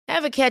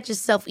Ever catch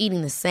yourself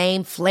eating the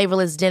same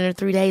flavorless dinner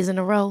 3 days in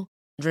a row?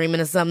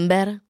 Dreaming of something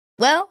better?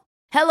 Well,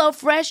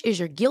 HelloFresh is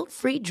your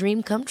guilt-free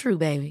dream come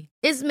true, baby.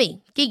 It's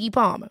me, Keke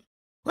Palmer.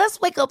 Let's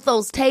wake up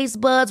those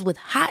taste buds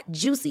with hot,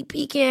 juicy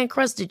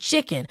pecan-crusted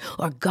chicken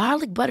or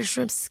garlic butter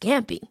shrimp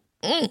scampi.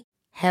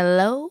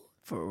 Hello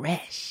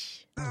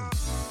Fresh.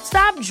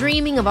 Stop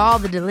dreaming of all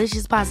the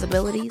delicious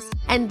possibilities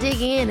and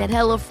dig in at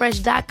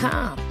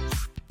HelloFresh.com.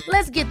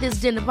 Let's get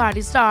this dinner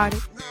party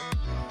started.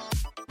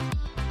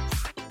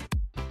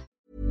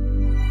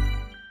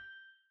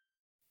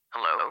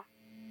 Hello?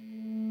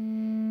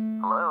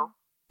 Hello?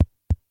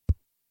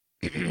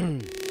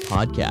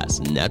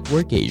 Podcast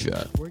Network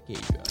Asia.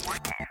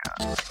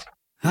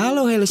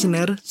 Halo hey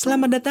listener,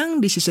 selamat datang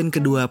di season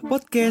kedua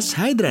Podcast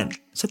Hydran.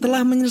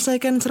 Setelah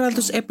menyelesaikan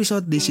 100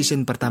 episode di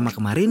season pertama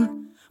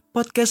kemarin,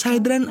 Podcast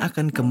Hydran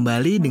akan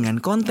kembali dengan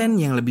konten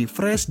yang lebih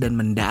fresh dan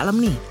mendalam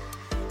nih.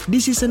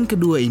 Di season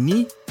kedua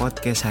ini,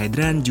 Podcast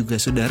Hydran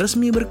juga sudah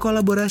resmi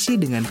berkolaborasi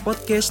dengan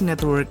Podcast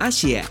Network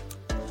Asia.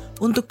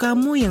 Untuk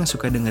kamu yang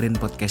suka dengerin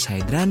Podcast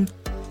Hydran,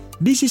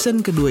 di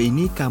season kedua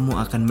ini kamu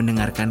akan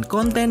mendengarkan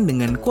konten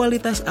dengan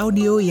kualitas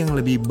audio yang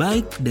lebih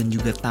baik dan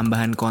juga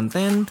tambahan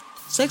konten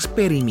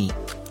Sexperimi.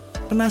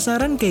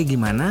 Penasaran kayak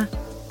gimana?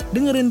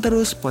 Dengerin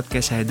terus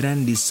Podcast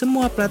Hydran di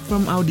semua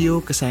platform audio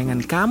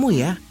kesayangan kamu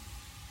ya.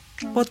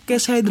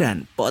 Podcast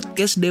Hydran,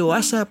 podcast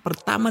dewasa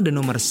pertama dan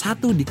nomor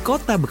 1 di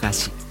kota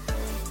Bekasi.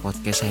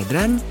 Podcast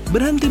Hydran,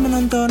 berhenti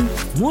menonton,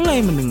 mulai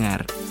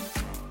mendengar.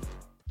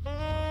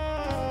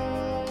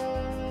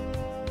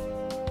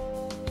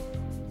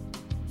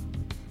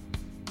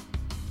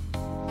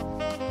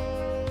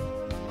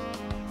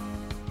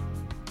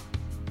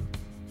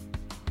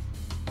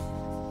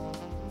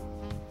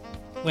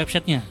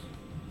 Websitenya?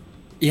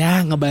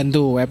 Ya,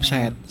 ngebantu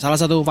website. Salah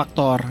satu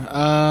faktor.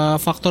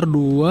 Faktor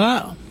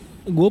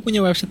 2, gue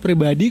punya website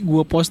pribadi,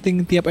 gue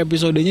posting tiap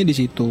episodenya di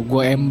situ.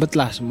 Gue embed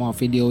lah semua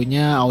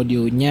videonya,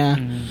 audionya.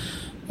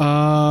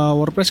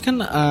 WordPress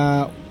kan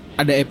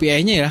ada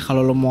API-nya ya.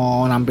 Kalau lo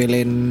mau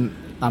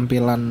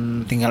tampilan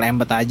tinggal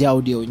embed aja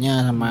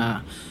audionya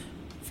sama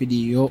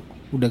video,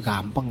 udah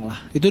gampang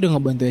lah. Itu udah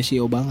ngebantu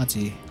SEO banget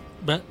sih.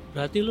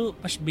 Berarti lu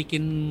pas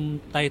bikin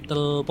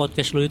title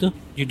podcast lu itu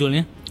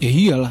judulnya? Ya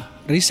iyalah,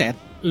 riset.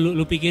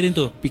 Lu pikirin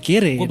tuh?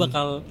 Pikirin. Gue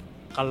bakal,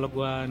 kalau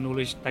gue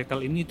nulis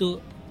title ini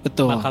tuh,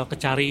 betul, bakal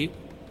kecari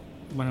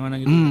mana-mana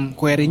gitu.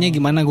 Query-nya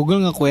gimana?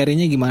 Google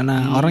nge-query-nya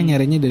gimana? Orang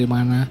nyarinya dari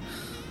mana?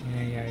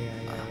 Ya.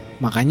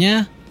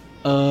 Makanya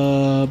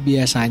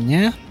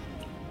biasanya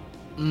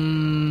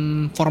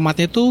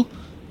formatnya tuh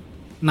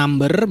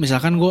number.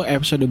 Misalkan gue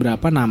episode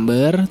berapa,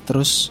 number,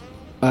 terus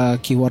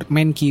keyword,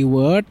 main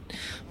keyword,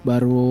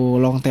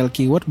 baru long tail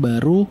keyword,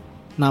 baru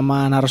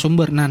nama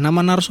narasumber. Nah,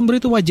 nama narasumber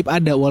itu wajib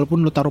ada walaupun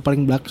lu taruh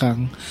paling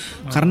belakang.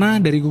 Karena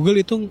dari Google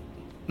itu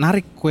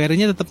narik,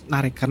 query-nya tetap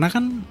narik. Karena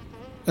kan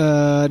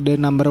the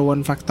number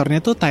one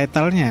faktornya tuh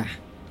title-nya.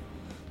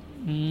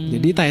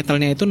 Jadi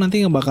title-nya itu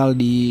nanti bakal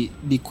di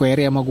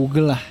query sama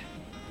Google lah.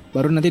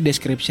 Baru nanti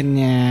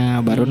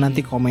description-nya, baru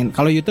nanti komen.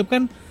 Kalau YouTube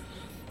kan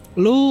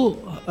lu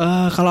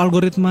kalau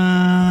algoritma,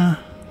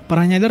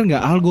 pernah nyadar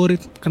nggak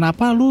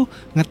kenapa lu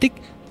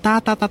ngetik ta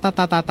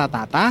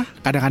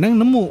kadang-kadang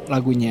nemu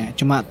lagunya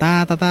cuma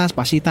ta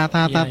spasi ta.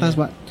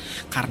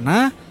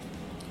 Karena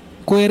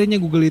query-nya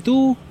Google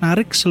itu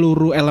narik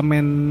seluruh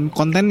elemen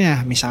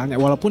kontennya,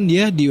 misalnya walaupun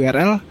dia di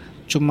URL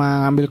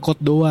cuma ngambil code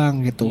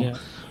doang gitu.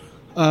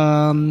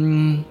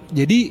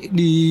 Jadi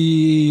di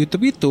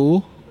YouTube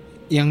itu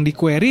yang di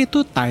query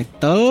itu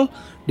title,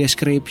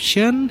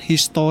 description,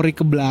 history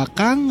ke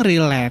belakang,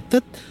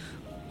 related,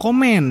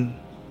 comment.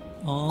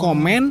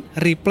 Komen,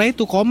 reply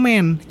to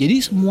comment. Jadi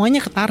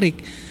semuanya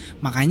ketarik.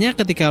 Makanya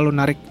ketika lu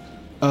narik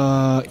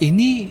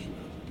ini,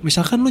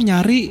 misalkan lu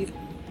nyari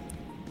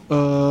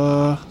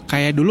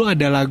kayak dulu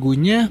ada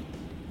lagunya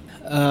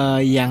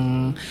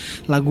yang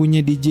lagunya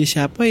DJ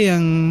siapa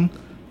yang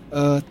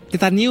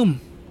Titanium.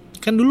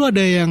 Kan dulu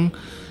ada yang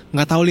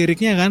nggak tahu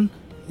liriknya kan,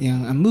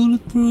 yang I'm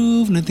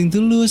bulletproof, nothing to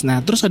lose.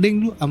 Nah terus ada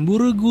yang dulu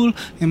Amburgul,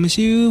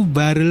 MCU,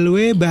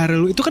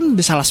 barrel itu kan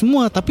udah salah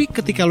semua. Tapi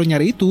ketika lu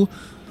nyari itu,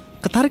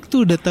 ketarik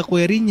tuh data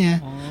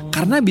query-nya.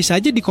 Karena bisa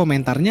aja di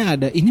komentarnya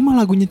ada ini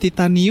mah lagunya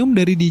Titanium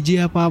dari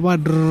DJ apa-apa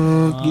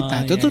gitu.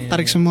 Itu tuh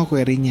tarik semua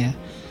query-nya.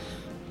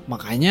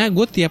 Makanya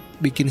gue tiap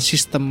bikin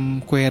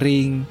sistem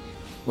querying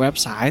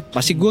website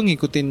pasti gue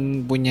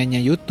ngikutin punyanya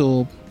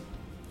YouTube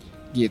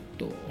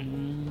gitu.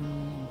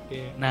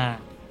 Okay. Nah,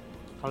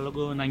 kalau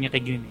gue nanya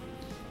kayak gini,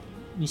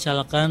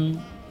 misalkan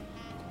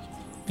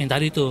yang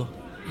tadi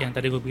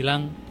gue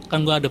bilang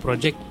kan gue ada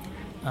project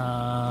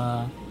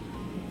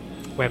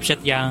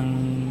website yang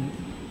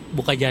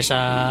buka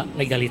jasa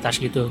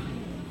legalitas gitu,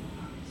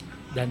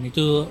 dan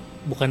itu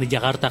bukan di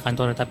Jakarta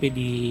kantornya tapi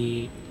di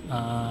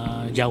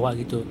Jawa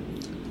gitu.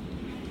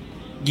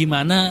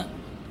 Gimana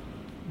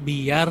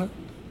biar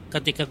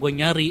ketika gue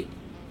nyari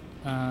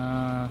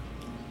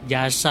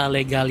jasa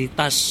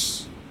legalitas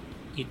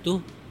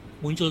itu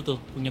muncul tuh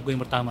punya gue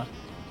yang pertama?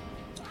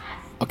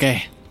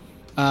 Oke.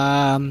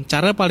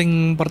 Cara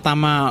paling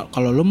pertama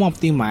kalau lu mau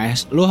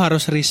optimize, lu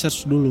harus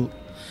research dulu.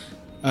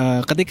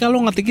 Ketika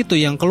lu ngetik itu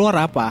yang keluar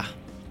apa,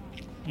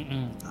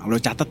 nah, lu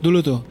catat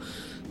dulu tuh.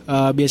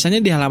 Biasanya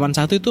di halaman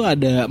 1 itu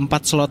ada 4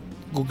 slot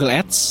Google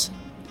Ads,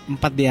 4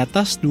 di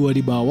atas, 2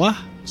 di bawah,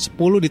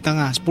 10 di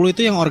tengah. 10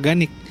 itu yang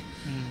organik,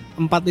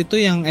 4 itu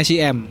yang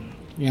SEM,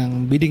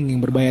 yang bidding,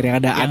 yang berbayar, yang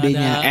ada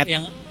AD-nya, ad.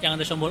 Yang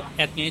ada tombol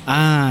ad-nya itu.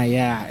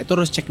 Ya, itu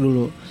harus cek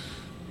dulu.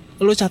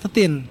 Lu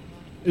catetin.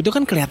 Itu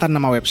kan kelihatan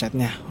nama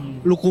websitenya.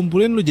 Lu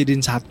kumpulin, lu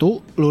jadiin satu,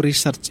 lu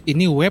research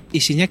ini web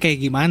isinya kayak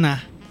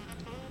gimana.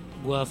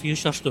 Gua view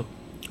source tuh.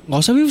 Nggak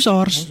usah view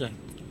source.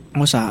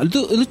 Nggak usah.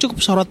 Lu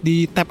cukup sorot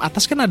di tab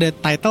atas kan ada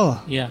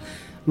title. Iya.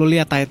 Lu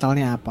lihat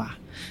titlenya apa.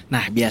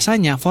 Nah,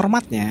 biasanya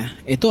formatnya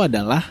itu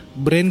adalah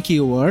brand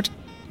keyword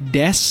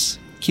dash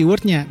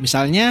keywordnya.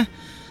 Misalnya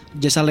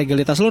jasa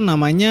legalitas lu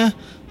namanya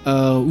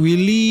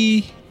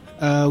Willy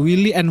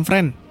and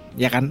Friend.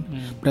 Ya kan,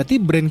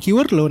 berarti brand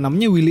keyword lo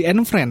namanya Willy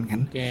and Friend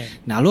kan.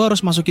 Nah, lu harus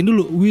masukin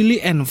dulu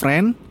Willy and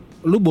Friend.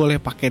 Lu boleh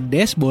pakai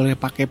dash, boleh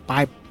pakai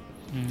pipe.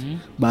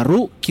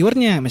 Baru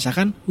keywordnya,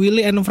 misalkan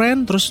Willy and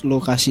Friend, terus lu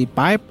kasih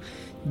pipe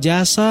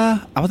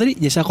jasa apa tadi?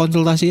 Jasa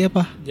konsultasi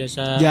apa?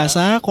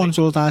 Jasa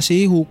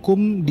konsultasi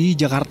hukum di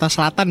Jakarta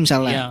Selatan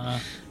misalnya.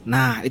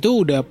 Nah,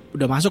 itu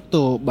udah masuk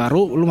tuh.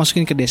 Baru lu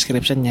masukin ke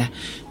description-nya.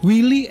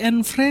 Willy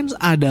and Friends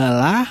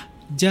adalah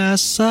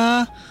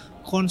jasa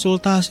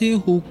konsultasi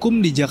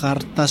hukum di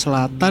Jakarta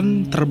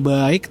Selatan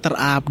terbaik,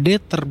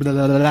 terupdate,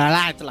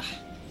 itulah.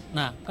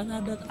 Nah, kan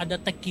ada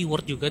tag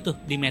keyword juga tuh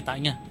di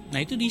metanya.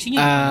 Nah, itu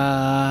diisinya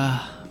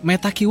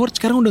meta keyword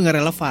sekarang udah gak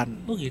relevan.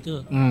 Oh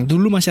gitu.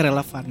 Dulu masih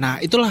relevan. Nah,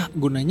 itulah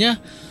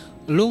gunanya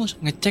lu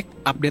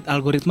ngecek update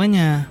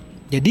algoritmanya.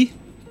 Jadi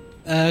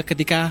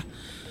ketika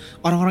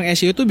orang-orang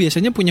SEO itu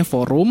biasanya punya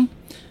forum,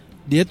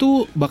 dia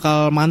tuh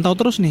bakal mantau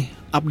terus nih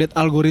update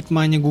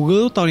algoritmanya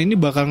Google tahun ini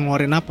bakal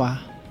ngeluarin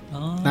apa.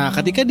 Nah,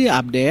 ketika dia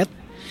update,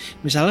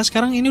 misalnya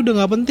sekarang ini udah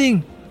nggak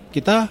penting,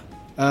 kita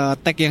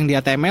tag yang di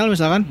HTML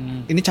misalkan,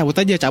 ini cabut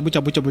aja,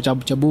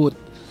 cabut.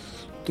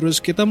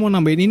 Terus kita mau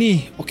nambahin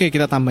ini, oke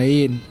kita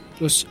tambahin.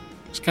 Terus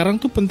sekarang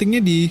tuh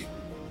pentingnya di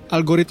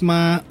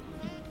algoritma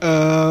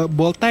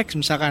bold text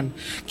misalkan,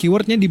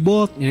 keywordnya di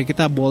bold, jadi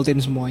kita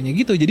boldin semuanya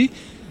gitu. Jadi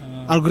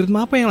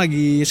algoritma apa yang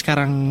lagi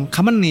sekarang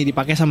common nih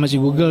dipakai sama si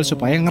Google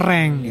supaya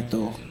ngerank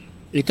gitu.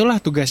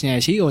 Itulah tugasnya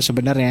SEO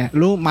sebenarnya.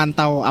 Lu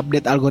mantau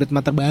update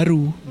algoritma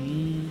terbaru.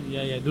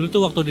 Ya. Dulu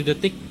tuh waktu di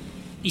Detik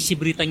isi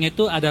beritanya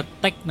itu ada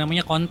tag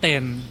namanya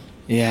konten.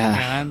 Iya. Ya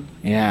kan?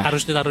 Ya.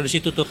 Harus ditaruh di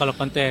situ tuh kalau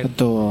konten.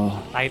 Betul.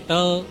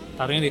 Title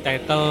taruhnya di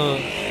title.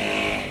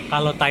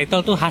 Kalau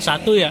title tuh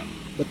H1 ya.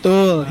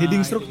 Betul.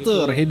 Heading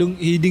structure. Gitu.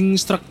 Heading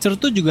structure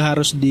tuh juga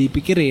harus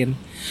dipikirin.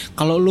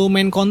 Kalau lu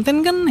main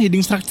konten kan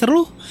heading structure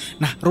lu.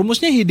 Nah,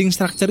 rumusnya heading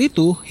structure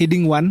itu,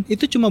 heading 1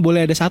 itu cuma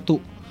boleh ada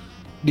 1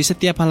 di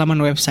setiap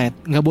halaman website,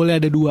 nggak boleh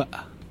ada 2.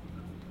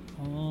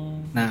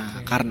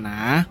 Nah,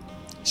 karena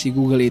si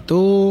Google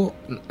itu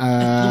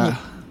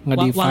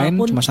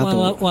ngedefine cuma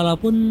 1.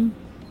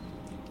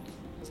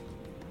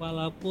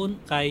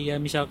 Walaupun kayak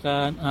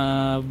misalkan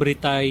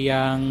berita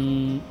yang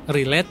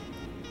relate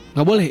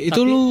nggak boleh.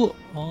 Itu lu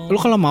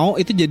kalau mau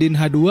itu jadiin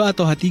H2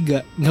 atau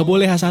H3, nggak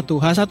boleh H1.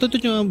 H1 itu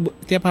cuma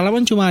tiap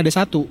halaman cuma ada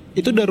 1.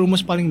 Itu udah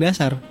rumus paling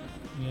dasar.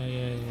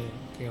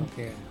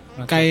 Oke.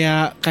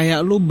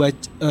 Kayak lu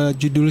baca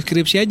judul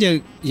skripsi aja,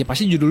 ya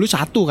pasti judul lu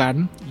 1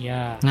 kan.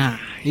 Iya. Nah,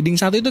 heading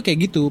 1 itu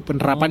kayak gitu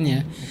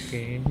penerapannya.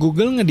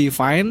 Google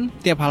ngedefine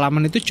tiap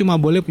halaman itu cuma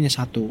boleh punya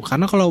 1.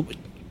 Karena kalau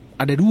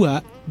ada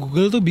 2,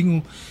 Google tuh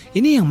bingung.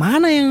 Ini yang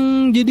mana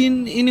yang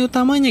jadiin ini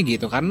utamanya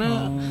gitu.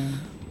 Karena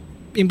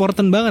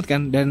important banget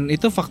kan, dan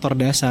itu faktor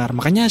dasar.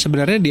 Makanya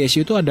sebenarnya di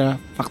SEO itu ada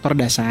faktor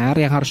dasar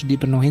yang harus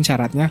dipenuhin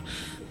syaratnya,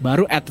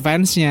 baru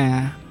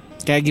advance-nya.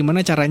 Kayak gimana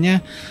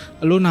caranya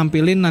lu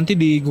nampilin nanti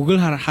di Google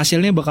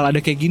hasilnya bakal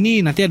ada kayak gini,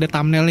 nanti ada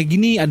thumbnailnya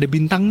gini, ada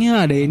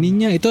bintangnya, ada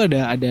ininya. Itu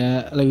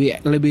ada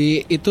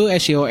lebih itu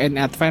SEO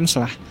and advance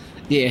lah.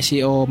 Di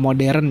SEO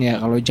modern ya.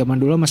 Kalau zaman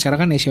dulu sama sekarang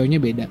kan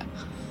SEO-nya beda.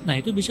 Nah,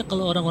 itu bisa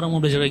kalau orang-orang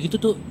mau belajar kayak gitu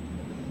tuh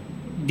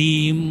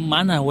di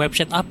mana,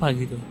 website apa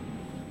gitu?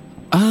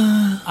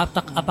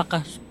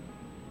 Apakah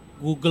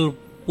Google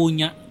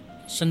punya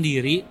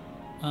sendiri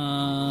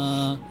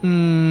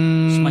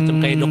semacam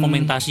kayak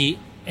dokumentasi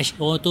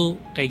SEO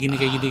tuh kayak gini.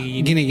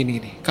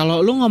 Gini.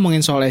 Kalau lu ngomongin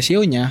soal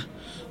SEO-nya,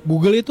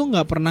 Google itu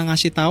nggak pernah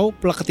ngasih tahu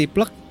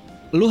plek-ketiplek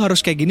lu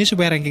harus kayak gini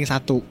supaya ranking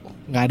 1.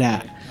 Nggak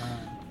ada.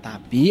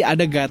 Tapi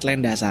ada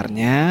guideline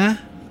dasarnya.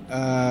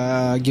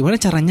 Gimana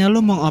caranya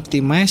lu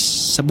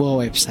mengoptimize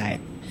sebuah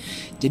website.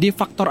 Jadi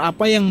faktor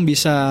apa yang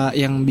bisa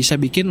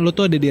bikin lu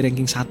tuh ada di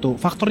ranking 1?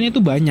 Faktornya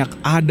tuh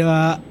banyak,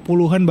 ada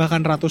puluhan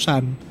bahkan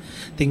ratusan.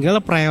 Tinggal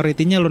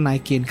prioritinya lu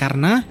naikin,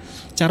 karena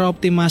cara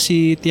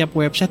optimasi tiap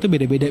website tuh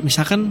beda-beda.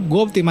 Misalkan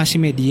gue optimasi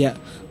media,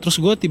 terus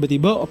gue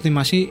tiba-tiba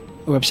optimasi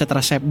website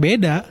resep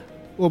beda,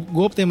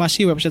 gue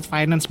optimasi website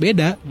finance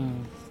beda,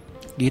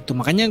 gitu.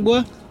 Makanya gue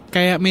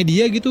kayak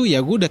media gitu,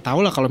 ya gue udah tau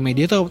lah kalau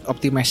media tuh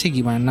optimasi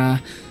gimana.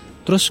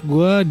 Terus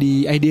gue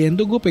di IDN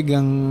tuh gue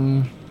pegang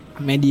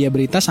media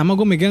berita, sama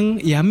gue megang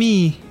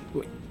Yummy.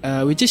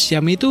 Which is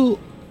Yummy itu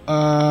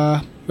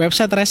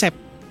website resep.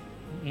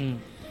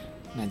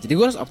 Nah jadi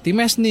gue harus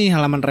optimize nih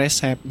halaman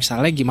resep.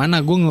 Misalnya gimana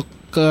gue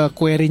ke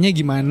query-nya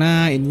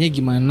gimana, ininya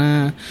gimana,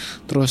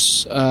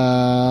 terus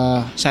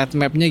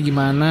sitemap-nya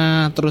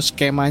gimana, terus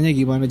skemanya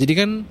gimana. Jadi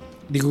kan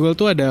di Google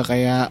tuh ada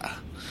kayak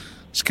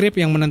script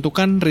yang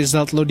menentukan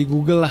result lo di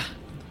Google lah.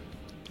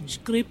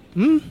 Script?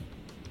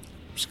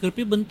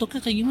 Scriptnya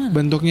bentuknya kayak gimana?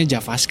 Bentuknya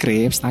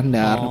JavaScript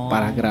standar,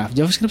 paragraf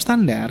JavaScript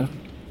standar.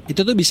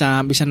 Itu tuh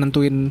bisa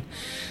nentuin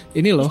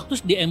ini loh.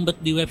 Terus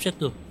di-embed di website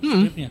tuh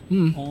scriptnya?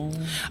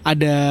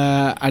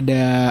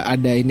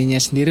 Ada ininya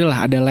sendiri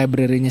lah, ada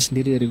library-nya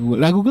sendiri dari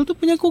Google. Lah Google tuh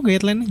punya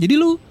guideline. Jadi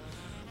lu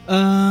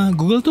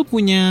Google tuh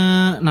punya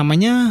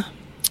namanya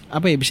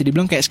apa ya, bisa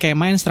dibilang kayak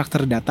skema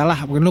structure data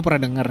lah. Mungkin lu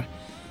pernah denger.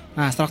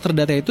 Nah, structure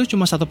data itu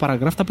cuma satu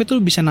paragraf, tapi itu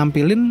bisa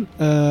nampilin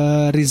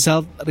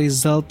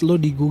result lo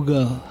di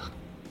Google.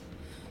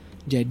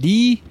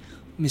 Jadi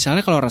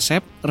misalnya kalau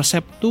resep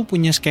tuh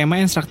punya skema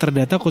structure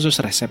data khusus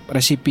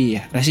resipi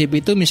ya.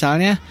 Resipi itu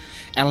misalnya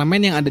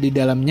elemen yang ada di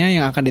dalamnya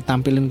yang akan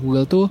ditampilin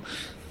Google tuh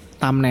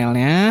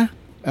thumbnailnya,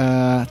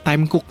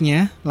 time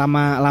cooknya,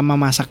 lama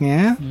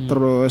masaknya,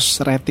 terus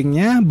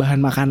ratingnya, bahan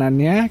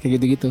makanannya, kayak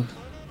gitu-gitu.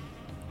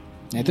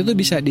 Nah itu tuh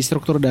bisa di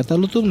struktur data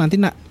lu tuh nanti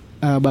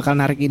bakal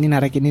narik ini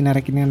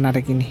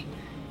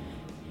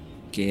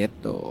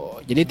gitu.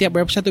 Jadi tiap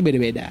website tuh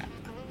beda-beda.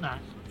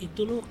 Nah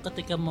itu lu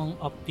ketika mau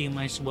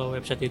optimize sebuah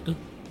website itu,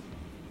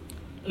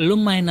 lu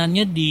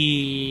mainannya di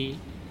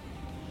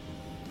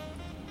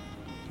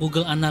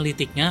Google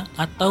Analytics-nya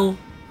atau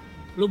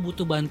lu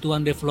butuh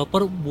bantuan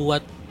developer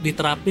buat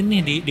diterapin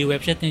nih di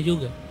websitenya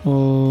juga?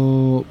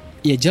 Oh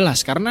ya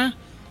jelas, karena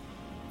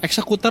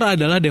eksekutor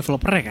adalah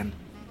developer kan.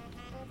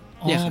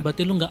 Oh ya kan?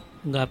 Berarti lu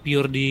nggak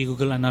pure di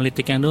Google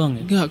Analytics-nya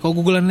doang ya? Nggak, kalau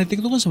Google Analytics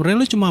itu kan sebenarnya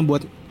lu cuma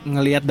buat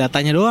ngelihat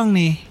datanya doang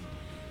nih.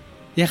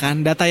 Ya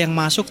kan, data yang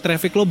masuk,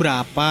 traffic lo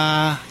berapa.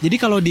 Jadi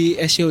kalau di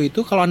SEO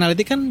itu, kalau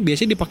analitik kan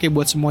biasanya dipakai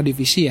buat semua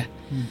divisi ya.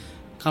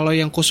 Kalau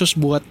yang khusus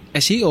buat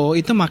SEO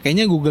itu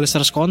makanya Google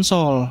Search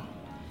Console.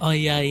 Oh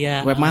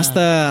iya.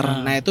 Webmaster.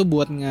 Nah itu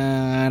buat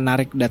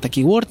narik data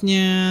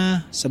keywordnya,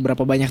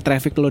 seberapa banyak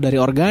traffic lo dari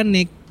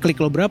organik,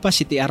 klik lo berapa,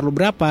 CTR lo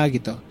berapa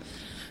gitu.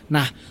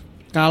 Nah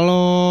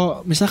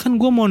kalau misalkan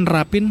gue mau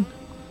nerapin,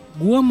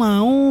 gue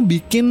mau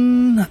bikin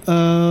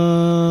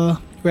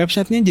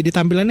websitenya jadi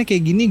tampilannya kayak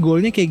gini,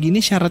 goalnya kayak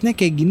gini, syaratnya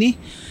kayak gini,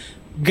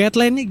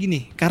 guideline-nya gini.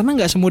 Karena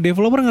nggak semua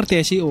developer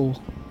ngerti SEO,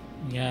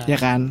 ya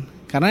kan?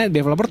 Karena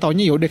developer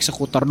taunya ya udah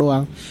eksekutor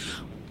doang.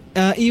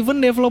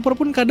 Even developer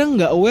pun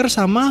kadang nggak aware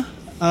sama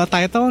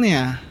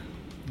title-nya.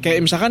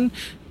 Kayak misalkan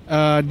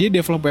dia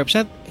develop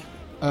website,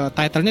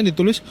 title-nya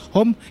ditulis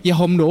home, ya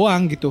home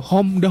doang gitu,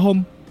 home, udah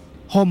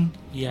home,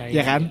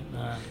 ya kan?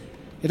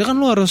 Itu kan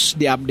lu harus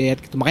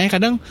diupdate gitu. Makanya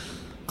kadang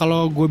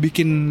kalau gue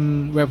bikin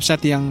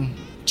website yang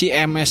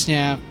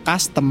CMS-nya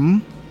custom,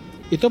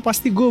 itu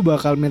pasti gue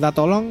bakal minta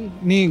tolong,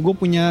 nih gue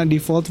punya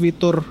default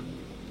fitur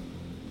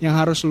yang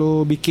harus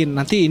lo bikin.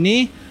 Nanti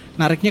ini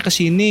nariknya ke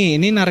sini,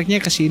 ini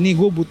nariknya ke sini.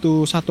 Gue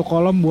butuh satu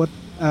kolom buat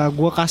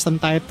gue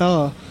custom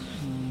title.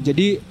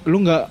 Jadi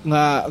lu nggak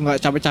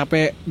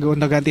capek-capek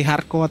gonta-ganti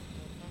hardcode.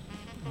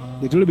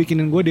 Jadi lu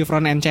bikinin gue di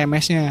front end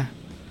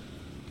CMS-nya.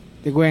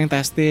 Jadi gue yang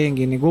testing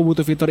gini. Gue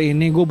butuh fitur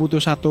ini, gue butuh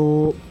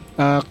satu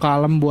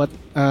kolom buat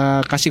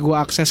kasih gue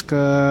akses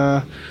ke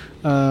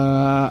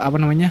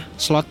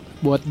slot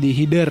buat di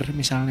header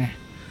misalnya.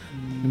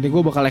 Nanti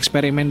gue bakal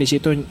eksperimen di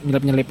situ,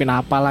 nyelipin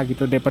apalah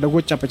gitu, daripada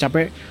gue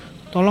capek-capek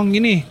tolong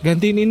gini,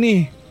 gantiin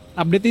ini,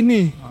 update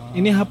ini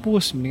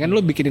hapus. Mendingan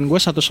lo bikinin gue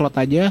satu slot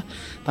aja,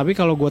 tapi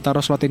kalau gue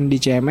taruh slot ini di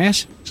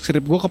CMS,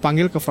 script gue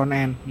kepanggil ke front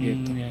end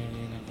gitu.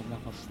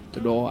 Itu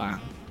doang.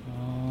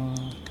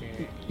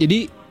 Okay. Jadi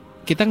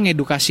kita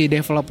ngedukasi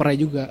developernya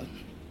juga.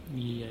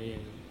 Iya.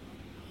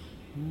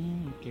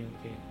 Oke.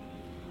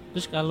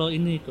 Terus kalau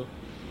ini tuh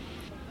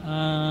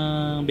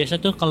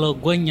biasa tuh kalau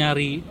gue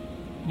nyari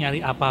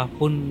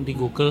apapun di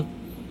Google,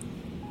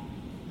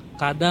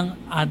 kadang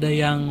ada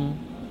yang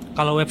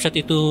kalau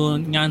website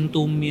itu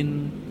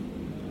nyantumin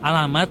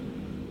alamat,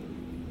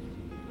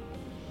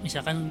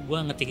 misalkan gue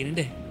ngetikin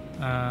deh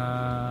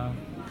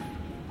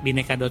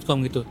bineka.com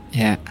gitu,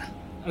 ya.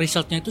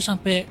 Resultnya itu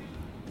sampai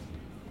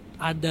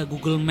ada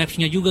Google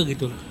Maps-nya juga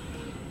gitu.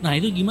 Nah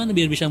itu gimana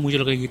biar bisa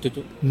muncul kayak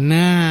gitu tuh?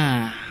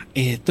 Nah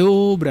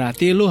itu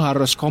berarti lu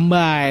harus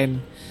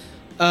combine.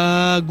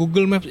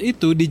 Google Maps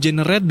itu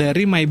di-generate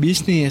dari My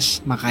Business.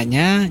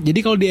 Makanya, jadi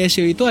kalau di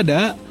SEO itu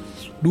ada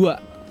dua.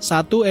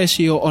 Satu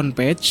SEO on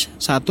page,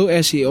 satu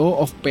SEO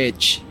off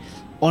page.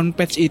 On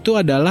page itu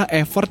adalah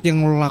effort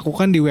yang lo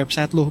lakukan di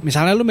website lo.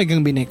 Misalnya lo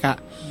megang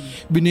Bineka.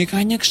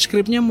 Binekanya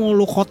skripnya mau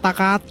lo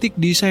kotak-atik,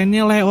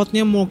 desainnya,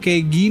 layoutnya mau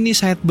kayak gini,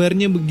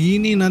 sidebarnya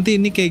begini, nanti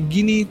ini kayak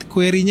gini,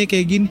 query-nya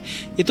kayak gini.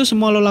 Itu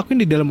semua lo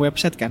lakuin di dalam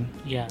website kan?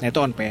 Nah itu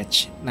on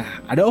page.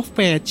 Nah ada off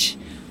page.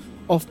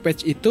 Off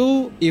page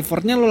itu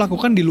effortnya lo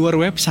lakukan di luar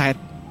website.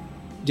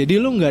 Jadi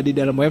lo nggak di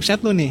dalam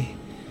website lo nih,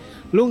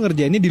 lo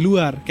ngerjainnya di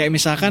luar. Kayak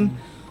misalkan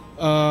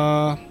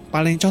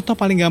contoh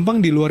paling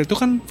gampang di luar itu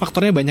kan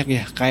faktornya banyak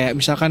ya. Kayak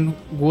misalkan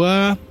gue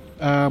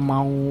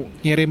mau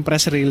ngirim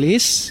press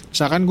release,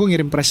 misalkan gue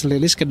ngirim press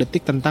release ke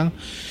Detik tentang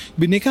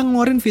Bineka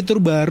ngeluarin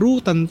fitur baru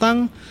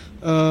tentang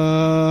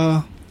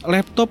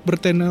laptop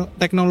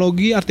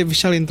berteknologi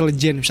artificial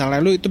intelligence.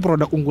 Misalnya lu itu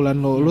produk unggulan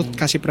lu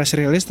kasih press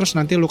release terus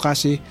nanti lu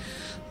kasih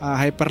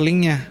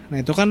hyperlinknya.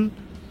 Nah itu kan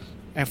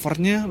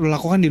effortnya lu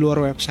lakukan di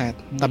luar website,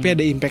 tapi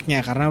ada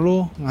impactnya karena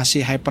lu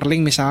ngasih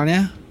hyperlink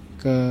misalnya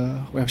ke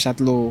website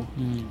lu,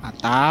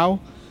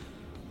 atau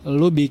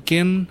lu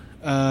bikin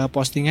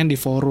postingan di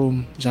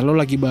forum. Misalnya lu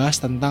lagi bahas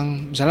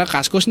tentang, misalnya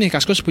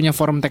Kaskus punya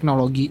forum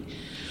teknologi,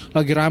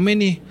 lagi rame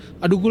nih,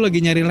 aduh gue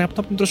lagi nyari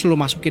laptop, terus lu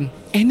masukin,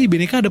 ini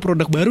Bineka ada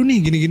produk baru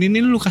nih, gini-gini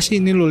nih, lu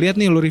kasih, ini lu lihat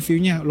nih, lu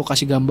reviewnya, lu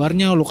kasih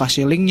gambarnya, lu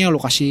kasih linknya, lu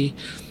kasih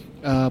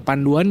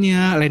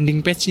panduannya,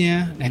 landing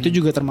page-nya. Nah itu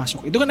juga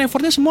termasuk. Itu kan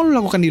effortnya semua lu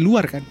lakukan di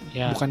luar kan,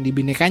 bukan di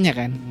Binekanya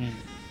kan.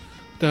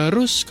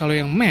 Terus kalau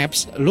yang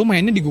Maps, lu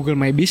mainnya di Google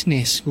My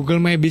Business. Google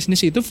My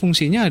Business itu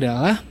fungsinya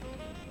adalah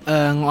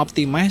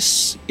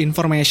nge-optimize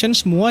information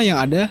semua yang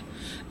ada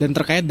dan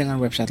terkait dengan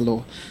website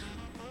lo.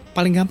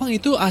 Paling gampang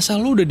itu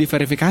asal lo udah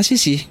diverifikasi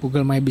sih.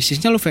 Google My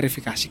Business-nya lo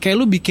verifikasi. Kayak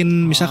lo bikin,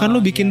 misalkan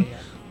lo bikin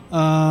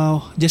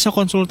jasa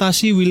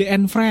konsultasi Willy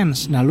and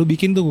Friends. Nah lo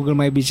bikin tuh Google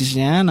My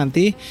Business-nya.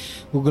 Nanti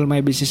Google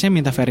My Business-nya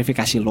minta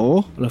verifikasi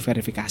lo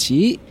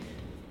verifikasi.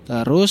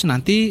 Terus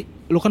nanti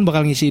lo kan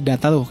bakal ngisi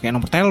data tuh kayak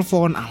nomor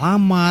telepon,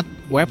 alamat,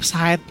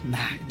 website.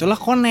 Nah itulah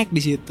connect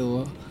di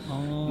situ.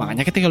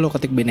 Makanya ketika lo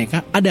ketik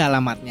Bineka ada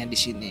alamatnya di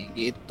sini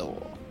gitu.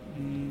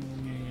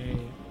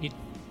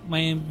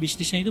 My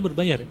Business-nya itu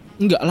berbayar ya?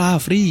 Enggak lah,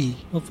 free.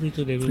 Oh free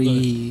tuh deh.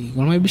 Free.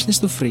 Kalau My Business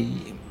tuh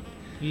free.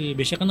 Iya,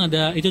 biasanya kan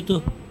ada itu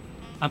tuh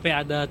sampai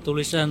ada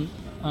tulisan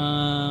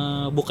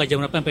buka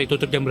jam berapa sampai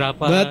tutup jam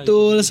berapa.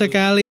 Betul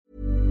sekali.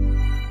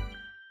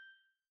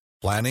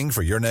 Planning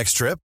for your next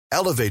trip?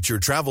 Elevate your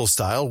travel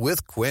style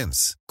with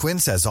Quince.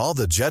 Quince has all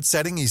the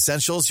jet-setting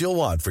essentials you'll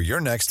want for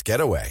your next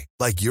getaway,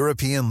 like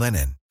European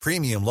linen,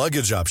 premium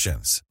luggage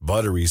options,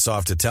 buttery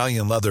soft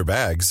Italian leather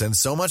bags, and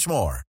so much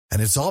more. And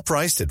it's all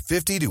priced at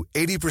 50 to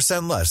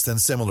 80% less than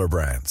similar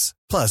brands.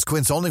 Plus,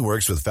 Quince only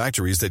works with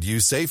factories that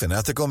use safe and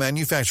ethical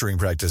manufacturing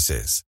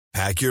practices.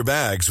 Pack your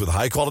bags with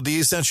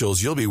high-quality essentials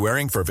you'll be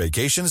wearing for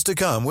vacations to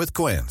come with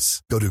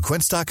Quince. Go to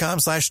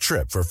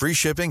quince.com/trip for free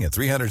shipping and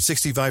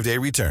 365-day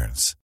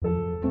returns.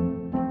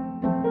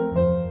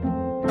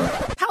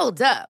 Hold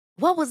up.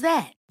 What was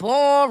that?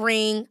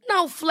 Boring.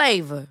 No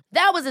flavor.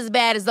 That was as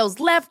bad as those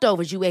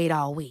leftovers you ate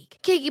all week.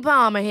 Keke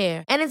Palmer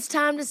here, and it's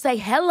time to say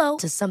hello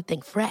to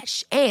something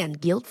fresh and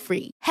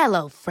guilt-free.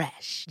 Hello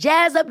Fresh.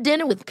 Jazz up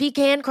dinner with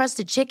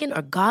pecan-crusted chicken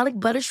or garlic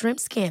butter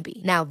shrimp scampi.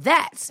 Now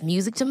that's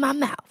music to my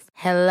mouth.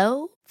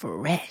 Hello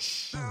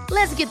Fresh.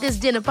 Let's get this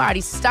dinner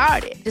party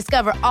started.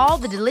 Discover all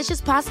the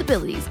delicious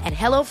possibilities at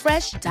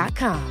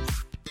hellofresh.com.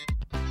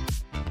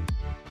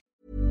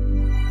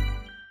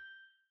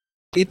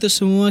 Itu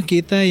semua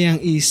kita yang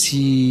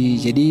isi.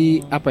 Jadi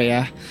apa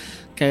ya?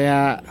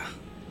 Kayak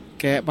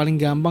paling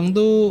gampang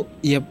tuh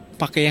ya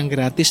pakai yang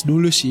gratis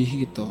dulu sih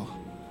gitu.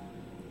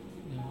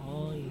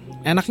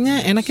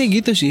 Enaknya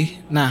gitu sih.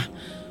 Nah,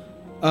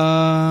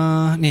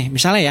 nih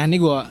misalnya ya,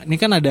 ini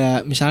kan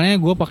ada misalnya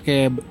gue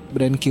pakai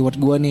brand keyword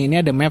gue nih. Ini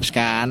ada Maps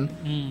kan.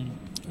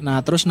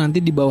 Nah, terus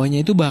nanti di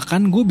bawahnya itu bahkan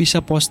gue bisa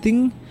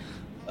posting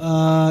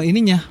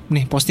ininya.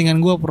 Nih,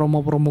 postingan gue,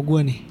 promo-promo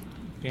gue nih.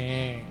 Oke.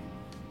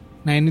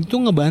 Nah ini tuh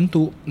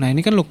ngebantu. Nah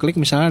ini kan lu klik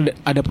misalnya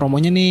ada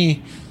promonya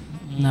nih.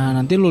 Nah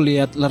nanti lu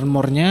lihat learn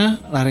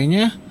more-nya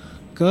larinya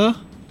ke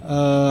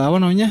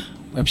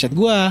website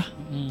gua.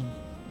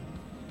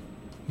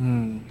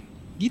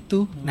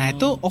 Gitu. Nah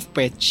itu off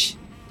page.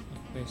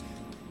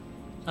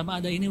 Sama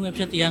ada ini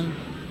website yang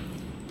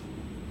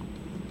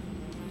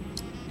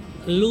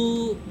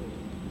lu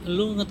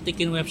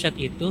ngetikin website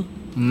itu,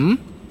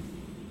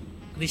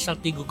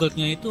 result di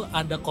Google-nya itu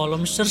ada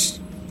kolom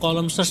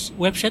search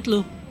website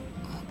lu.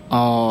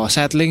 Oh,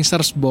 settling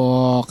search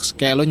box.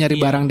 Kayak lo nyari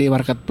barang di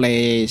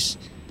marketplace.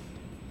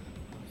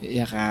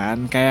 Ya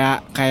kan?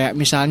 Kayak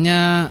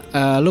misalnya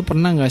lo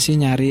pernah gak sih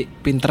nyari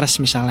Pinterest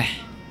misalnya?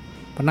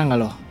 Pernah gak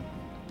lo?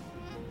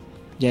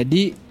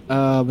 Jadi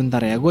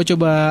bentar ya, gue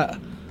coba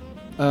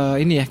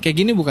ini ya, kayak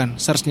gini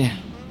bukan searchnya?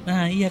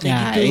 Nah iya kayak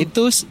nah,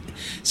 gitu. Itu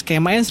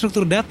skema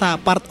struktur data,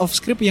 part of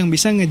script yang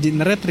bisa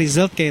nge-generate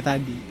result kayak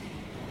tadi.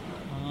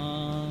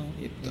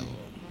 Gitu.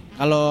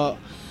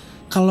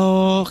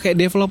 Kalau kayak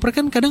developer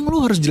kan kadang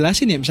lu harus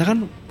jelasin ya,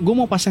 misalkan gue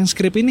mau pasang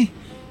script ini,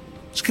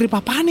 script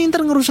apaan nih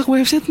ntar ngerusak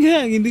website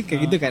nggak gitu kayak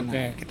gitu kan.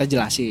 Nah, kita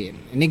jelasin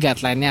ini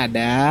guideline-nya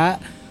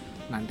ada,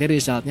 nanti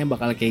resultnya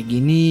bakal kayak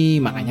gini,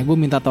 makanya gue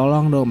minta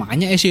tolong dong.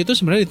 Makanya SEO itu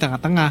sebenarnya di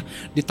tengah-tengah,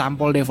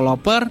 ditampol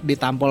developer,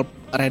 ditampol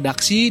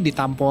redaksi,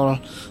 ditampol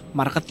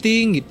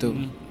marketing gitu.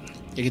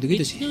 Kayak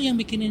gitu-gitu sih. Itu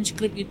yang bikinin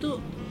script itu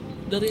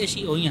dari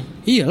SEO-nya.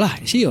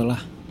 Iyalah, SEO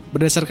lah,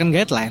 berdasarkan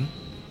guideline.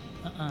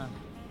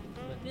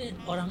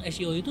 Orang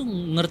SEO itu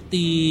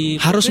ngerti,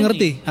 harus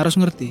ngerti.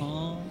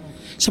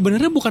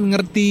 Sebenarnya bukan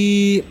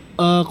ngerti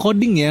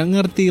coding ya,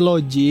 ngerti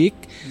logic,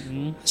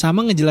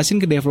 sama ngejelasin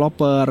ke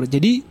developer.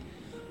 Jadi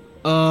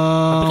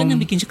Tapi kan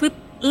yang bikin skrip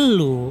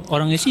lu,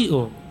 orang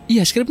SEO.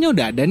 Iya, skripnya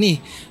udah ada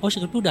nih. Oh,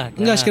 skrip udah ada.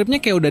 Enggak, skripnya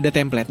kayak udah ada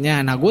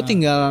template-nya. Nah, gue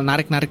tinggal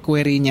narik-narik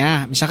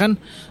query-nya. Misalkan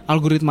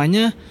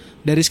algoritmanya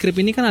dari skrip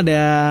ini kan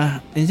ada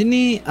di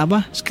sini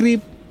apa? Skrip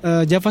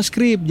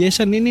JavaScript,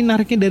 JSON ini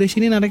nariknya dari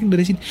sini.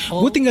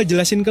 Gue tinggal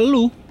jelasin ke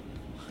lu.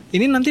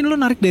 Ini nanti lu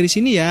narik dari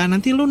sini ya,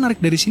 nanti lu narik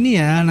dari sini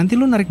ya, nanti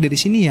lu narik dari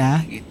sini ya,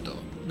 gitu.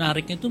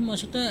 Nariknya tuh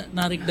maksudnya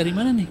narik dari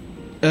mana nih?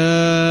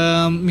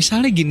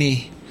 Misalnya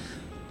gini.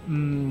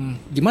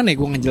 Gimana ya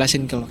gue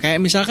ngejelasin ke lo? Kayak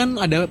misalkan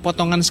ada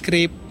potongan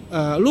skrip.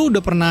 Lu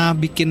udah pernah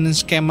bikin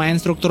skema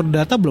instruktur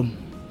data belum?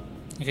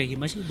 Ya, kayak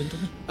gimana sih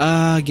bentuknya?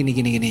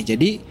 Gini.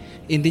 Jadi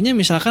intinya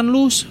misalkan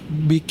lu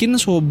bikin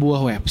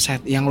sebuah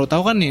website yang lu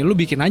tahu kan nih, lu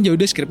bikin aja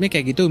udah skripnya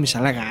kayak gitu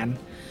misalnya kan.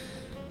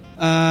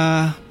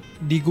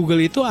 Di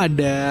Google itu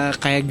ada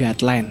kayak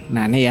guideline.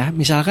 Nah nih ya,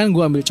 misalkan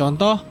gue ambil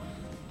contoh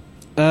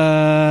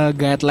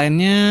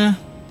guideline-nya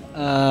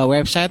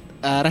website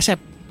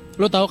resep.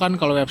 Lu tahu kan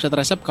kalau website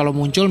resep kalau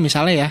muncul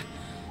misalnya ya,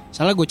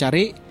 misalnya gue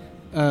cari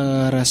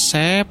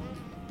resep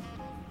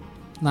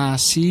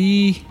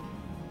nasi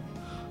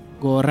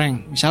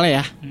goreng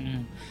misalnya ya,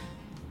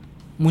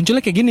 munculnya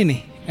kayak gini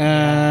nih,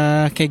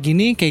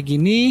 kayak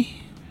gini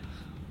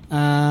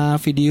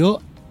video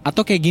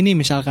atau kayak gini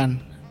misalkan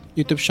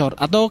YouTube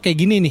Short atau kayak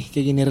gini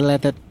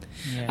related,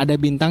 ada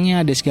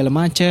bintangnya, ada segala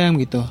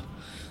macam gitu.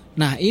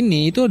 Nah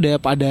ini itu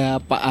udah pada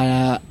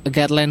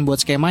guideline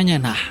buat skemanya.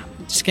 Nah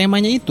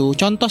skemanya itu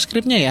contoh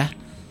skripnya ya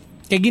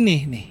kayak gini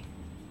nih.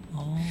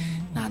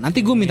 Nah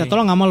nanti gue minta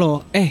tolong sama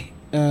lo,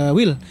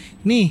 Will,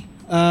 nih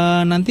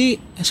nanti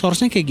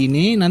source-nya kayak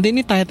gini, nanti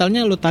ini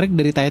title-nya lo tarik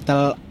dari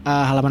title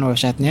halaman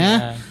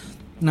websitenya.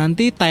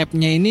 Nanti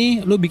type-nya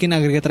ini lo bikin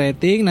aggregate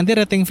rating, nanti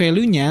rating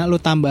value-nya lo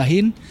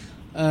tambahin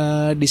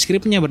di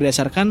skripnya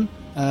berdasarkan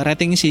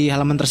rating si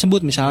halaman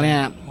tersebut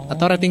misalnya,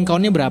 atau rating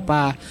count-nya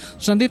berapa.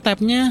 Terus nanti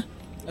type-nya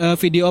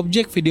video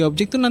object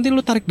tuh nanti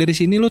lu tarik dari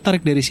sini,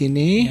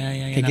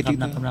 kayak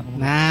gitu.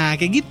 Nah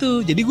kayak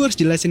gitu. Jadi gue harus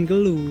jelasin ke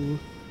lu,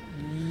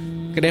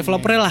 ke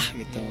developer lah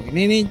gitu.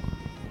 Ini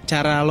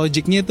cara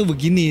logiknya tuh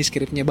begini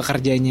skripnya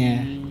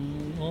bekerjanya.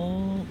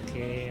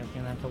 Oke,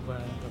 nangkep.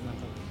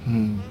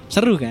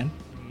 Seru kan?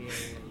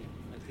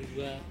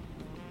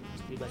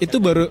 Itu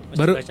baru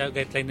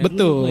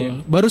betul dulu, ya?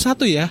 Baru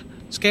satu ya.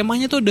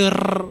 Skemanya tuh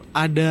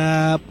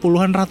ada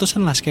puluhan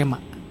ratusan lah skema.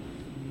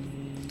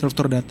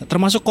 Struktur data.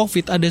 Termasuk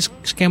COVID, ada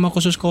skema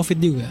khusus COVID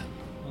juga.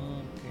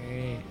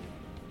 Oke.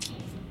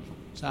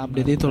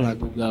 Update itulah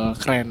Google,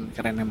 keren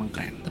emang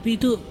keren. Tapi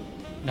itu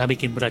nggak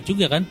bikin berat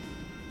juga kan?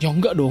 Ya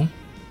enggak dong.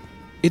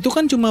 Itu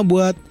kan cuma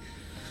buat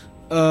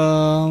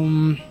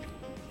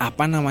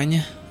apa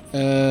namanya?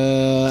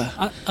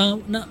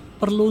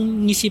 Perlu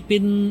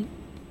nyisipin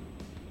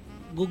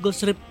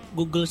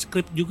Google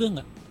Script juga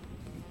nggak?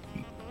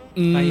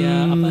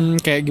 Kayak apa?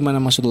 Kayak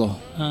gimana maksud lo?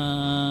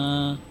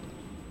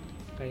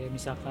 Kayak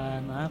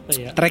misalkan apa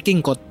ya?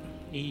 Tracking code.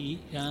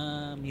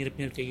 Iya,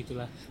 mirip-mirip kayak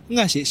gitulah.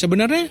 Enggak sih,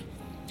 sebenarnya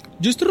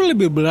justru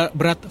lebih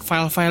berat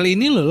file-file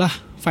ini lo lah,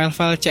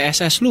 file-file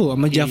CSS lo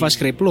sama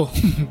JavaScript lo.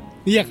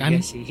 Iya kan?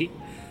 Iya sih.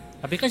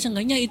 Tapi kan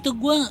seenggaknya itu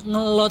gue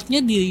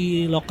ngelotnya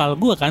di lokal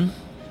gue kan.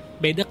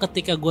 Beda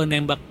ketika gue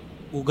nembak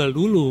Google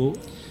dulu.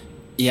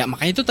 Iya,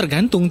 makanya itu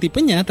tergantung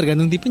tipenya.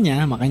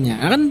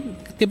 Makanya kan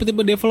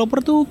tipe-tipe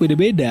developer tuh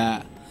beda-beda.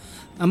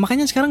 Nah,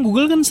 makanya sekarang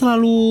Google kan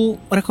selalu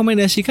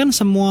rekomendasikan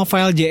semua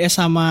file JS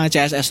sama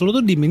CSS lu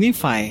tuh di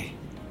minify.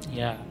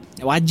 Ya.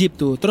 Wajib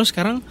tuh. Terus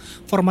sekarang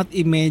format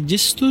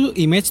image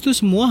tuh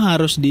semua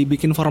harus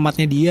dibikin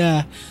formatnya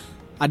dia.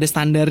 Ada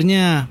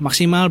standarnya,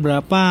 maksimal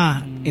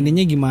berapa,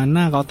 ininya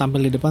gimana, kalau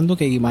tampil di depan tuh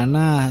kayak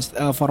gimana,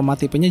 format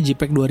tipenya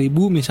JPEG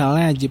 2000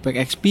 misalnya,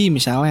 JPEG XP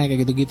misalnya,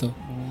 kayak gitu-gitu.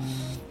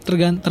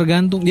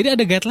 Tergantung. Jadi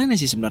ada guideline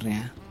sih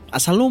sebenarnya.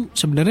 Asal lu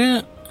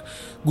sebenarnya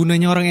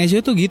gunanya orang SEO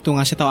tuh gitu,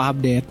 ngasih tahu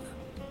update.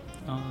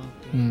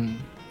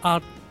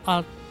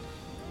 Alt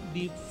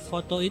di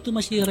foto itu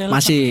masih relevan.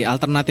 Masih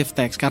alternative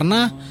text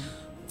karena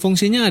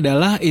fungsinya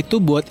adalah itu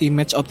buat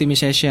image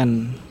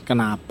optimization.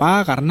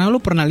 Kenapa? Karena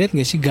lu pernah lihat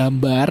gak sih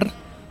gambar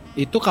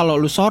itu kalau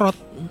lu sorot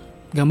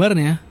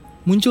gambarnya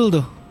muncul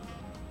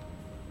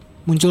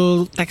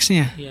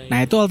teksnya. Iya. Nah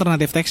itu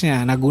alternatif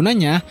teksnya. Nah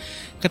gunanya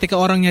ketika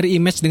orang nyari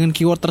image dengan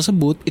keyword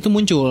tersebut itu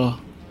muncul.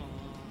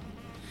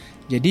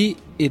 Jadi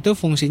itu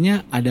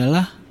fungsinya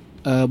adalah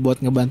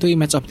buat ngebantu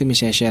image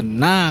optimization.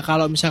 Nah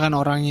kalau misalkan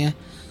orangnya,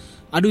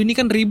 aduh ini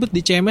kan ribet di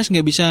CMS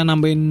nggak bisa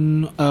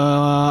nambahin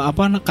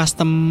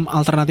custom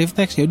alternative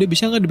text, ya udah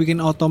bisa nggak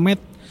dibikin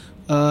automate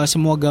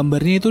semua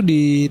gambarnya itu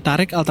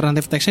ditarik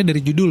alternative textnya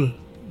dari judul.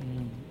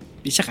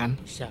 Bisa kan?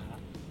 Bisa.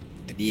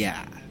 Jadi ya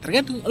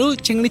tergantung lu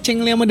cengli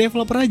sama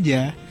developer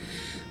aja.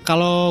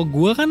 Kalau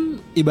gue kan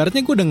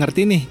ibaratnya gue udah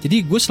ngerti nih,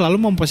 jadi gue selalu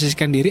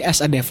memposisikan diri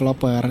as a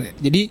developer.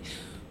 Jadi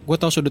gue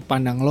tahu sudut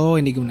pandang lo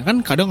ini gimana.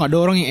 Kan kadang ada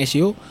orang yang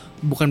SEO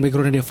bukan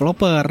backgroundnya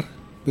developer,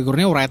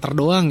 backgroundnya writer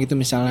doang gitu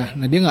misalnya.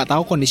 Nah dia nggak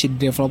tahu kondisi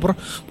developer.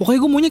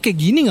 Pokoknya gue maunya kayak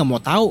gini, nggak mau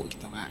tahu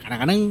gitu. Nah,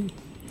 kadang-kadang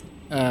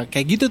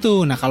kayak gitu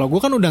tuh. Nah kalau gue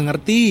kan udah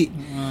ngerti,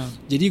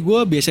 jadi gue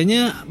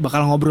biasanya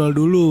bakal ngobrol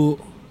dulu.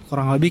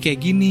 kurang lebih kayak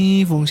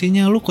gini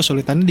fungsinya, lu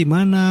kesulitannya di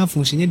mana,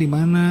 fungsinya di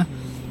mana.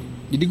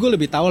 Jadi gue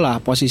lebih tahu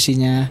lah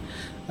posisinya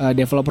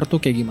developer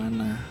tuh kayak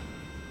gimana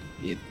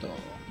gitu.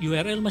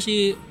 URL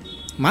masih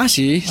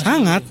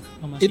sangat.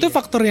 masih Itu ya?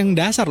 faktor yang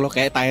dasar loh,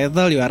 kayak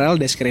title, URL,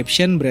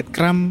 description,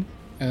 breadcrumb,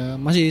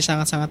 masih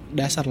sangat-sangat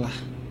dasar lah.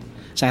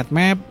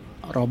 Sitemap,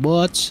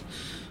 robots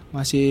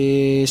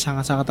masih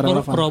sangat-sangat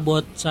relevan.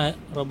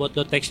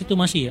 Robot.txt itu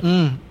masih ya?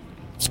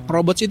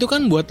 Robots itu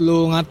kan buat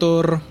lu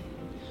ngatur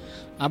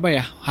apa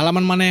ya,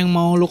 halaman mana yang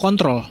mau lu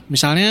kontrol.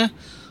 Misalnya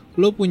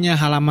lu punya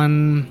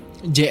halaman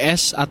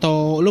JS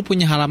atau lu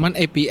punya halaman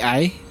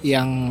API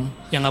yang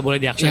nggak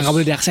boleh diakses. Yang nggak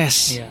boleh diakses.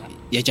 Iya.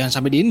 Ya jangan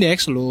sampai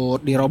diindeks, lu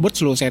di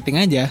robots lu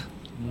setting aja.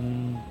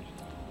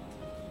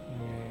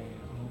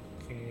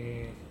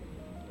 Oke.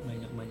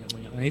 Banyak.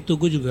 Nah itu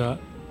gue juga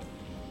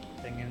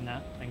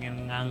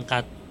pengen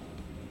ngangkat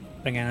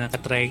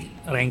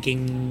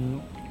ranking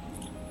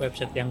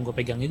website yang gue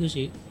pegang itu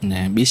sih.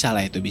 Nah bisa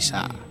lah, itu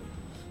bisa.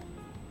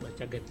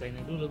 Baca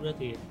guideline-nya dulu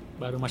berarti ya,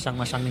 baru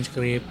masang-masangin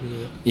script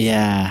gitu.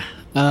 Iya,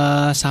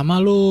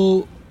 sama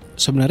lu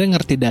sebenarnya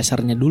ngerti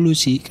dasarnya dulu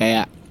sih,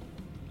 kayak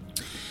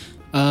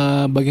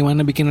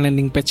bagaimana bikin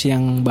landing page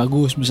yang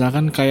bagus.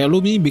 Misalkan kayak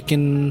lu nih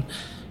bikin,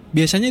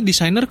 biasanya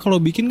desainer kalau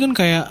bikin kan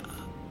kayak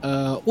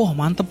wah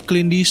mantep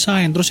clean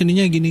design, terus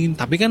ininya gini,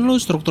 tapi kan lu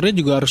strukturnya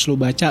juga harus lu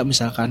baca.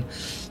 Misalkan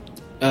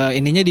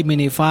ininya di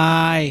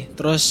minify,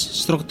 terus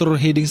struktur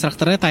heading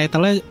strukturnya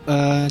title-nya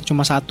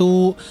cuma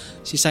satu,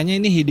 sisanya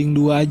ini heading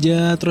 2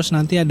 aja, terus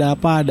nanti ada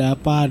apa.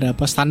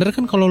 Standar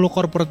kan kalau lu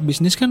corporate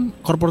business kan,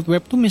 corporate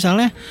web tuh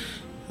misalnya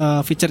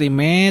feature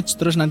image,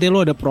 terus nanti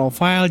lu ada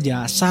profile,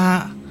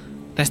 jasa,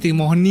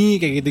 testimoni,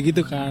 kayak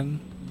gitu-gitu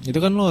kan. Itu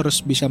kan lu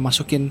harus bisa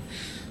masukin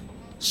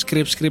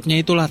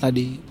script-scriptnya itulah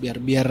tadi, biar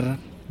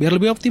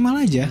lebih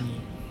optimal aja.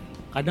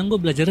 Kadang gue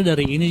belajarnya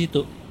dari ini sih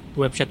tuh,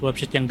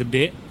 website yang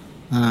gede.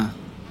 Nah,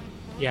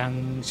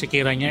 yang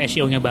sekiranya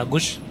SEO-nya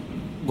bagus,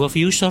 gue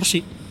view source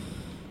sih.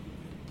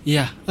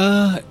 iya,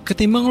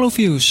 ketimbang lu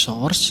view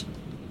source,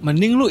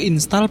 mending lu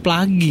install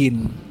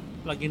plugin.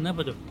 Plugin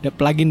apa tuh?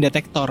 Plugin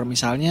detektor,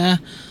 misalnya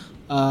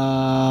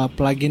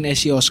plugin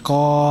SEO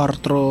Score,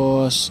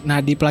 terus, nah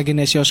di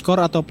plugin SEO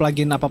Score atau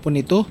plugin apapun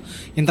itu,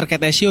 yang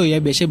terkait SEO ya,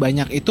 biasanya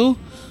banyak itu,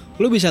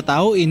 lu bisa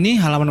tahu ini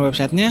halaman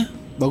websitenya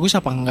bagus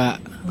apa enggak.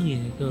 Oh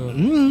gitu.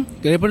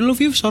 Daripada lu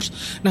view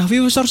source. Nah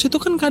view source itu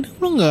kan kadang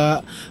lu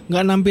nggak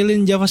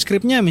nampilin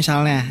JavaScript-nya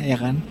misalnya, ya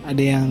kan?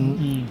 Ada yang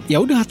ya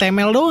udah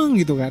HTML doang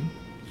gitu kan?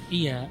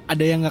 Iya.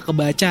 Ada yang nggak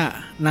kebaca.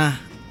 Nah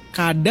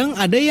kadang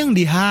ada yang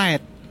di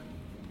hide.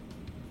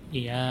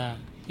 Iya.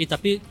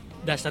 Tapi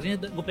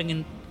dasarnya gue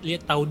pengen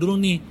tahu dulu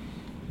nih,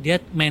 dia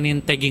mainin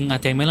tagging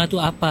HTML itu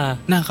apa.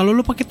 Nah kalau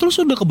lu pakai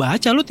tools udah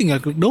kebaca, lu tinggal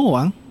klik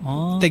doang.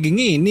 Oh.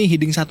 Taggingnya ini,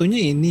 heading 1-nya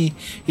ini,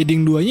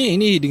 heading 2-nya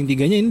ini, heading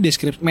 3-nya ini,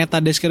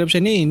 meta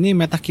description-nya ini,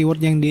 meta keyword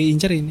yang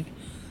diincar ini.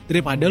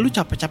 Daripada lu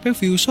capek-capek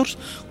view source,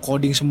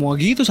 coding semua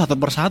gitu satu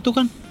persatu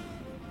kan.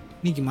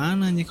 Ini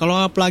gimana nih?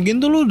 Kalau plugin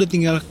tuh lu udah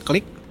tinggal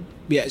klik,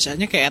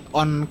 biasanya kayak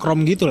add-on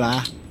Chrome gitu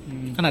lah.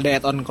 Kan ada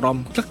add-on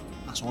Chrome, klik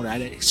langsung udah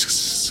ada.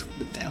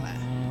 Detail lah.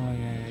 Oh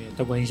iya.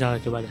 Coba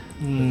install, coba dah.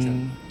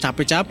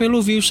 Capek-capek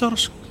lu view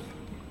source.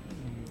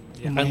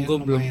 Ya kan gue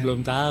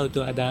belum tahu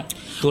tuh ada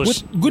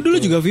tools. Gue dulu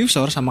juga view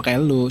source sama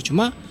kayak lu,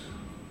 cuma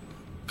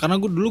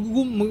karena gue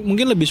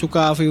mungkin lebih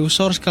suka view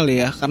source kali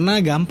ya, karena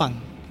gampang.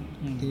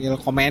 Tinggal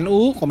komen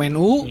U.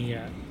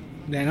 Iya.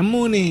 Udah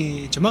nemu nih.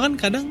 Cuma kan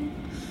kadang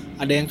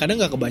ada yang kadang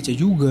nggak kebaca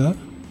juga.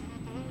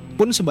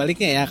 Pun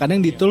sebaliknya ya, kadang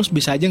di tools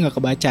bisa aja nggak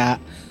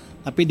kebaca,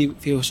 tapi di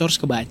view source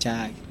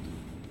kebaca.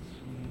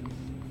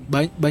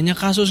 Banyak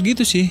kasus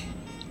gitu sih.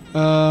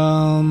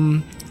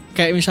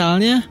 Kayak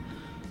misalnya,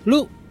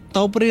 lu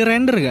tahu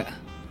pre-render gak?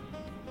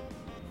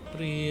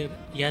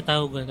 Ya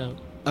tahu, gue tahu.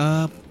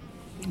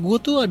 Gue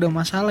tuh ada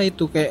masalah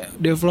itu, kayak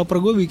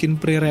developer gue bikin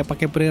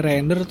pakai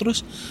pre-render,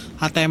 terus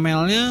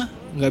HTML-nya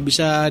nggak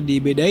bisa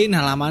dibedain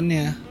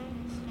halamannya.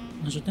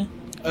 Maksudnya?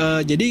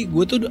 Jadi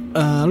gue tuh,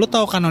 lu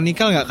tahu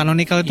Canonical nggak?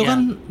 Canonical itu ya, kan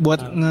buat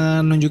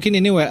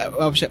nunjukin ini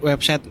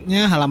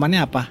websitenya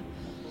halamannya apa.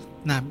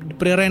 Nah,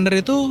 pre-render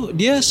itu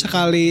dia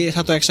sekali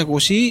satu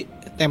eksekusi,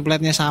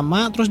 template-nya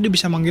sama, terus dia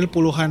bisa manggil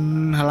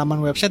puluhan halaman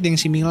website yang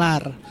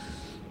similar.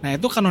 Nah,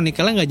 itu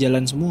Canonicalnya nggak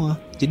jalan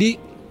semua. Jadi,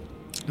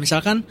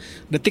 misalkan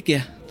detik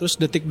ya, terus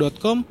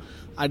detik.com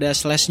ada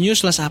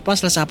 /news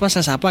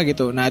 /apa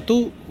gitu. Nah,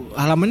 itu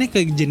halamannya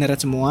ke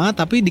generate semua,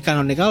 tapi di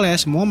Canonical ya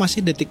semua masih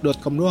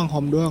detik.com doang,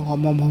 home.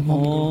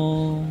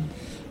 Oh.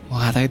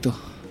 Wah, kata itu.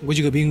 Gue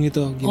juga bingung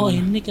itu. Gimana? Oh,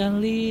 ini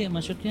kali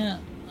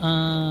maksudnya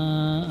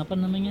apa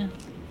namanya?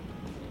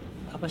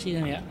 Apa sih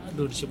ya?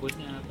 Aduh,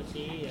 disebutnya apa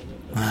sih?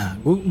 Nah,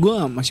 gue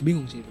masih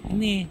bingung sih.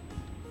 Ini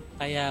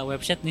kayak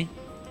website nih,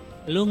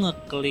 lu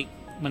ngeklik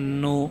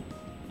menu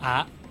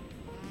A,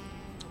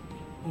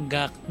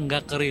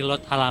 nggak ke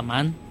reload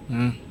halaman,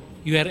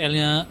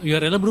 URL-nya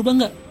berubah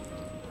nggak?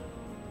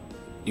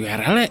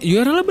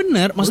 URL-nya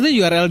benar, maksudnya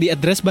URL di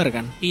address bar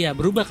kan? Iya,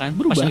 berubah kan?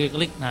 Berubah. Pas lagi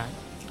klik, nah.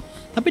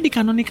 Tapi di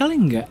Canonical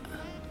enggak.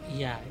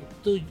 Iya,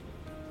 itu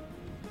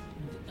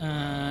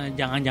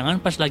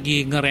jangan-jangan pas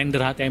lagi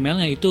ngerender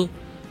HTML-nya itu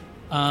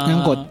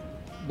Nyangkut.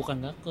 Bukan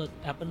ngangkut,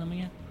 apa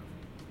namanya?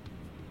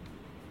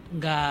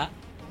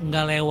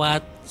 Nggak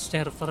lewat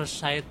server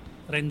side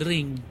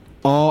rendering.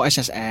 Oh,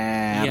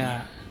 SSR. Iya,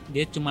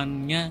 dia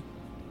cumannya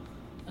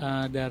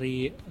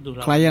dari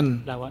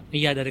klien.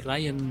 Iya, dari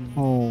klien.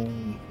 Oh.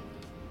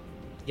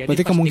 Jadi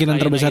berarti kemungkinan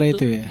terbesar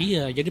itu ya?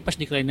 Iya, jadi pas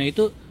di kliennya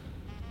itu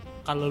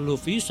kalau lu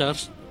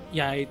visors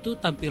ya itu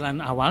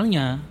tampilan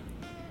awalnya.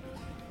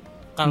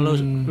 Kalau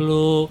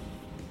lu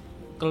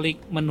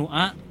klik menu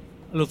A,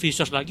 lu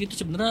visors lagi itu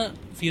sebenarnya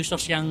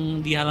visors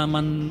yang di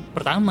halaman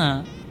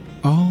pertama.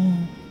 Oh.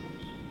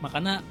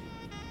 Makanya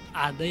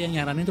ada yang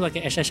nyaranin itu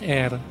pakai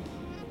SSR.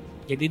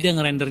 Jadi dia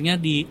ngerendernya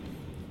di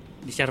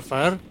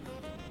server.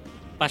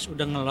 Pas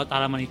udah ngeload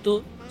halaman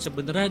itu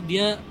sebenarnya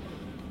dia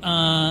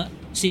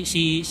si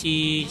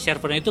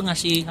servernya itu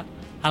ngasih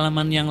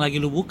halaman yang lagi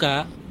lu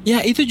buka.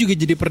 Ya itu juga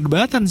jadi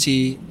perdebatan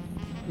sih.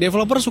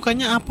 Developer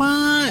sukanya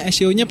apa,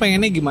 SEO-nya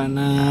pengennya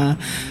gimana,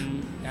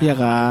 ya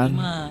kan?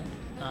 Cuma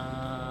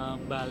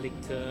balik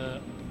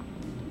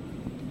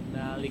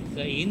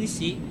ke ini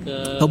sih,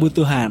 ke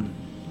kebutuhan.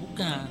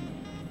 Bukan.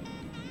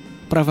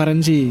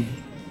 Preferensi.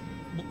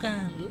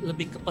 Bukan,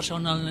 lebih ke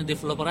personalnya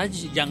developer aja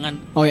sih, jangan.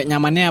 Oh ya,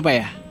 nyamannya apa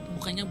ya?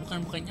 Bukan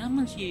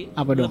nyaman sih.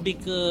 Apa dong? Lebih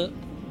ke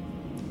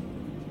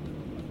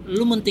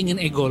lu mentingin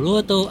ego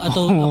lu atau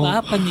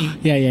apa nih?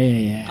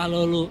 Ya.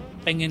 Kalau lu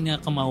pengennya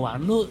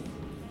kemauan lu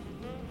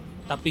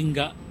tapi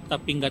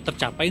nggak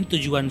tercapai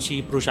tujuan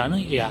si perusahaan,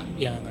 ya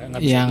nggak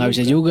bisa. Ya nggak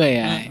bisa juga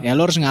ya. Ya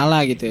lu harus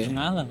ngalah gitu ya. Harus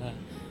ngalah kan.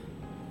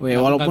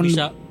 Walaupun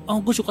bisa,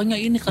 gue sukanya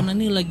ini karena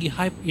ini lagi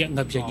hype, ya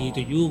nggak bisa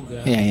gitu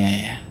juga.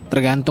 Ya.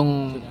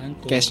 Tergantung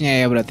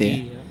case-nya ya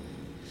berarti. Iya.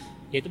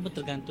 Ya itu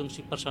tergantung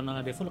si personal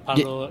developer.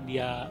 Kalau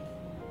dia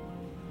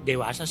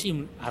dewasa sih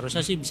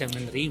harusnya sih bisa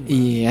menerima.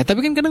 Iya,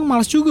 tapi kan kadang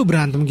malas juga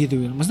berantem gitu.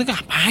 Maksudnya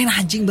ngapain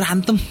anjing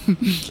berantem?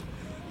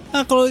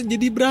 Nah kalau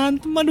jadi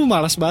berantem, aduh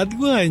malas banget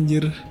gue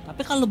anjir.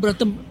 Tapi kalau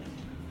berantem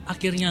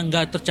akhirnya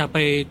nggak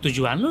tercapai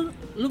tujuan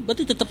lu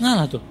berarti tetap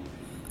ngalah tuh.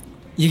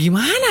 Ya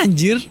gimana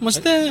anjir?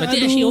 Maksudnya berarti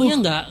SEO-nya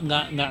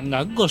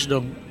nggak ghost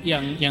dong.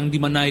 Yang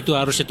dimana itu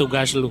harusnya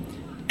tugas lu.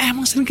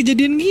 Emang sering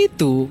kejadian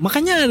gitu.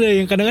 Makanya ada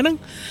yang kadang-kadang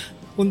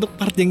untuk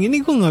part yang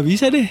ini gue nggak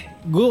bisa deh.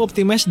 Gue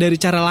optimize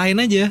dari cara lain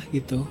aja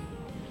gitu.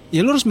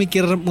 Ya lu harus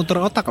mikir muter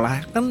otak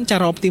lah. Kan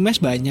cara optimize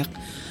banyak.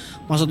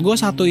 Maksud gue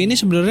satu ini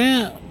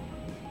sebenarnya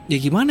ya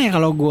gimana ya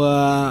kalau gue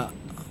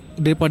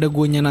daripada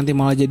guenya nanti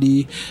malah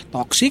jadi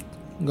toxic,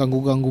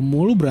 ganggu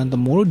mulu, berantem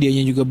mulu,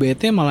 dianya juga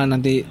bete, malah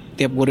nanti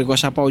tiap gue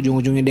request apa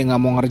ujung-ujungnya dia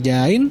nggak mau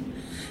ngerjain.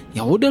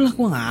 Ya udahlah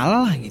gue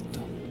ngalah lah gitu.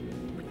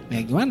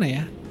 Ya gimana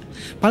ya?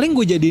 Paling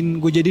gue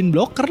jadiin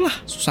blocker lah,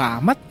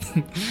 susah amat.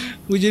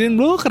 Gue jadiin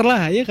blocker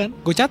lah, ya kan?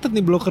 Gue catat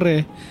nih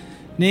blokernya.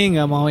 Nih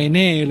nggak mau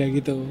ini udah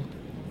gitu.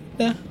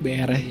 Udah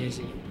beres. Iya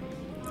sih.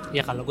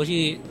 Ya kalau gue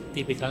sih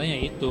tipikalnya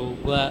itu,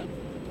 gue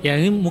ya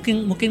ini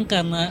mungkin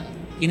karena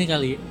ini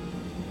kali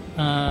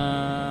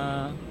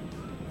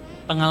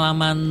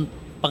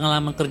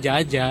pengalaman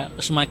kerja aja.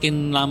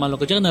 Semakin lama lo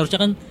kerja kan harusnya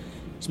kan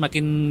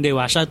semakin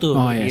dewasa tuh.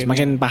 Oh ya,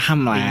 semakin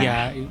paham lah. Iya,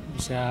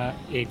 bisa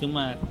ya itu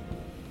mah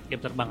ya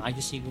terbang aja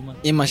sih gue mah.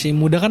 Ya masih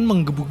muda kan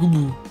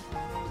menggebu-gebu.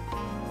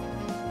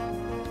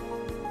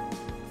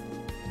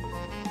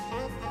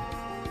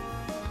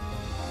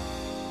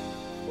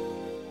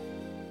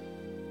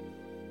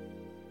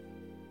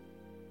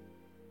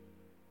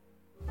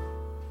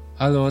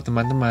 Halo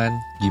teman-teman,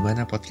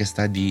 gimana podcast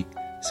tadi?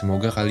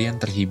 Semoga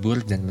kalian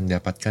terhibur dan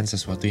mendapatkan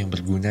sesuatu yang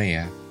berguna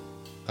ya.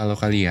 Kalau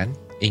kalian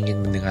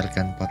ingin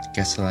mendengarkan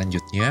podcast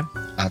selanjutnya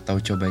atau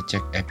coba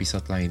cek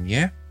episode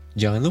lainnya,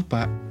 jangan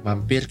lupa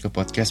mampir ke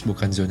podcast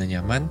Bukan Zona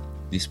Nyaman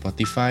di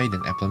Spotify dan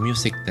Apple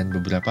Music dan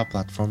beberapa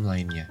platform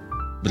lainnya.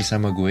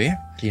 Bersama gue,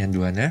 Rian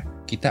Duana,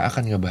 kita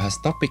akan ngebahas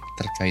topik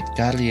terkait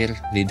karir,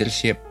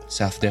 leadership,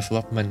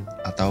 self-development,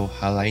 atau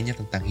hal lainnya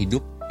tentang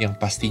hidup yang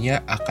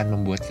pastinya akan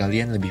membuat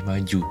kalian lebih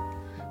maju.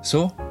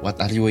 So, what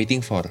are you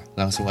waiting for?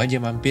 Langsung aja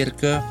mampir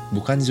ke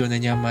Bukan Zona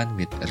Nyaman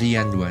with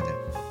Rian Duana.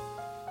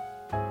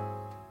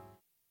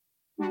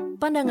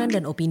 Pandangan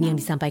dan opini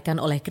yang disampaikan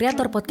oleh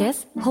kreator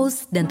podcast,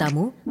 host, dan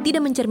tamu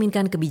tidak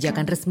mencerminkan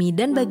kebijakan resmi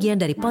dan bagian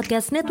dari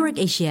Podcast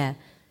Network Asia.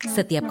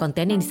 Setiap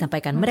konten yang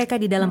disampaikan mereka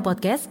di dalam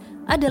podcast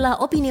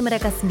adalah opini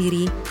mereka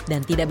sendiri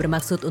dan tidak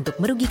bermaksud untuk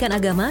merugikan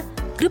agama,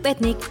 grup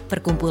etnik,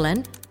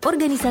 perkumpulan,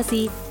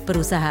 organisasi,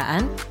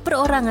 perusahaan,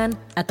 perorangan,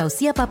 atau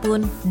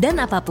siapapun dan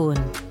apapun.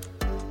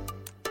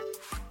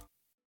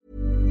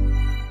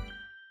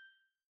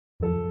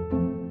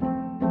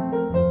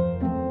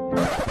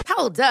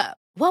 Hold up.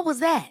 What was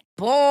that?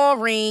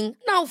 Boring.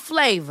 No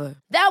flavor.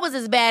 That was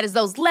as bad as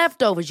those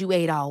leftovers you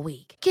ate all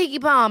week. Keke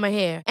Palmer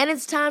here, and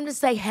it's time to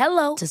say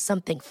hello to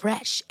something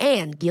fresh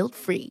and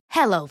guilt-free.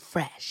 Hello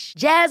Fresh.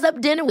 Jazz up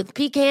dinner with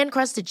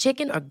pecan-crusted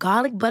chicken or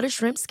garlic butter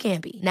shrimp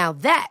scampi. Now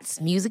that's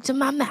music to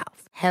my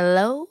mouth.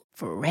 Hello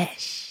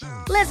Fresh.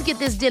 Let's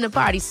get this dinner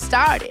party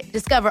started.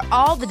 Discover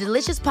all the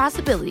delicious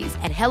possibilities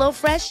at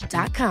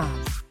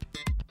HelloFresh.com.